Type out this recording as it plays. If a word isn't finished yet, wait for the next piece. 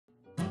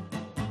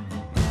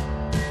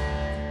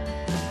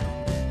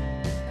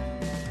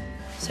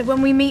So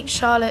when we meet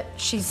Charlotte,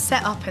 she's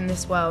set up in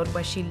this world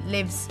where she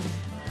lives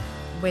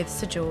with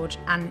Sir George,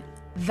 and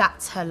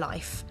that's her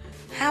life.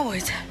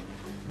 Howard.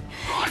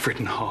 I've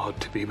ridden hard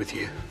to be with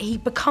you. He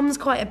becomes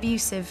quite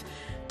abusive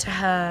to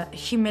her,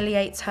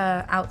 humiliates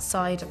her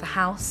outside of the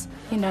house.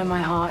 You know my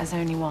heart is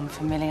only one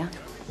familiar.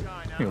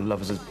 Your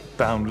love is as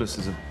boundless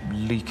as a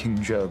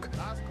leaking jug.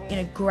 You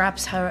know,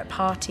 grabs her at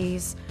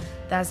parties.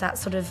 There's that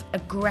sort of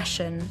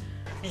aggression.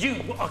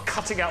 You are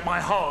cutting out my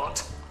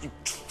heart, you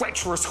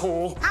treacherous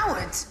whore.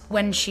 Howard!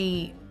 When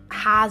she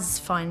has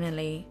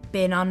finally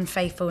been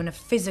unfaithful in a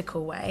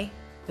physical way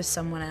with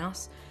someone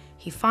else,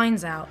 he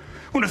finds out.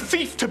 And a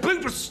thief to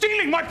boot was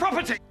stealing my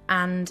property!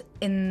 And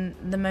in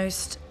the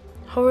most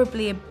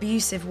horribly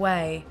abusive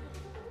way,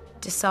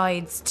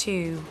 decides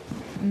to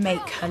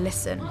make her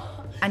listen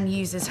and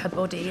uses her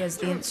body as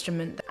the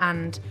instrument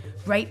and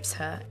rapes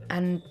her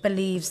and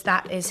believes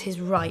that is his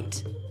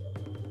right.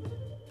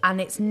 And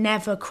it's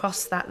never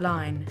crossed that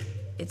line.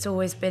 It's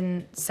always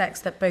been sex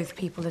that both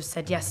people have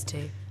said yes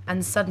to.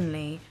 And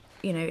suddenly,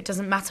 you know, it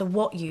doesn't matter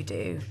what you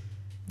do,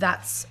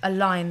 that's a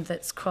line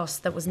that's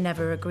crossed that was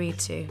never agreed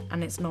to,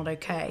 and it's not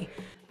okay.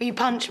 Will you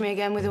punch me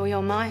again with all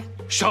your might?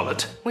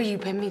 Charlotte! Will you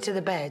pin me to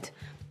the bed?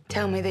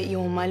 Tell me that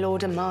you're my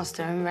lord and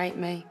master and rape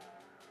me?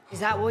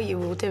 Is that what you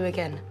will do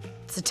again?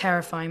 It's a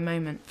terrifying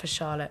moment for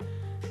Charlotte.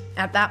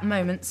 At that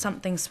moment,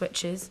 something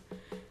switches,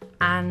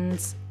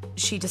 and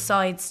she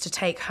decides to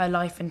take her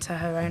life into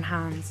her own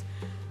hands.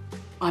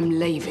 I'm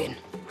leaving.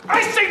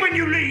 I say when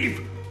you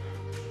leave!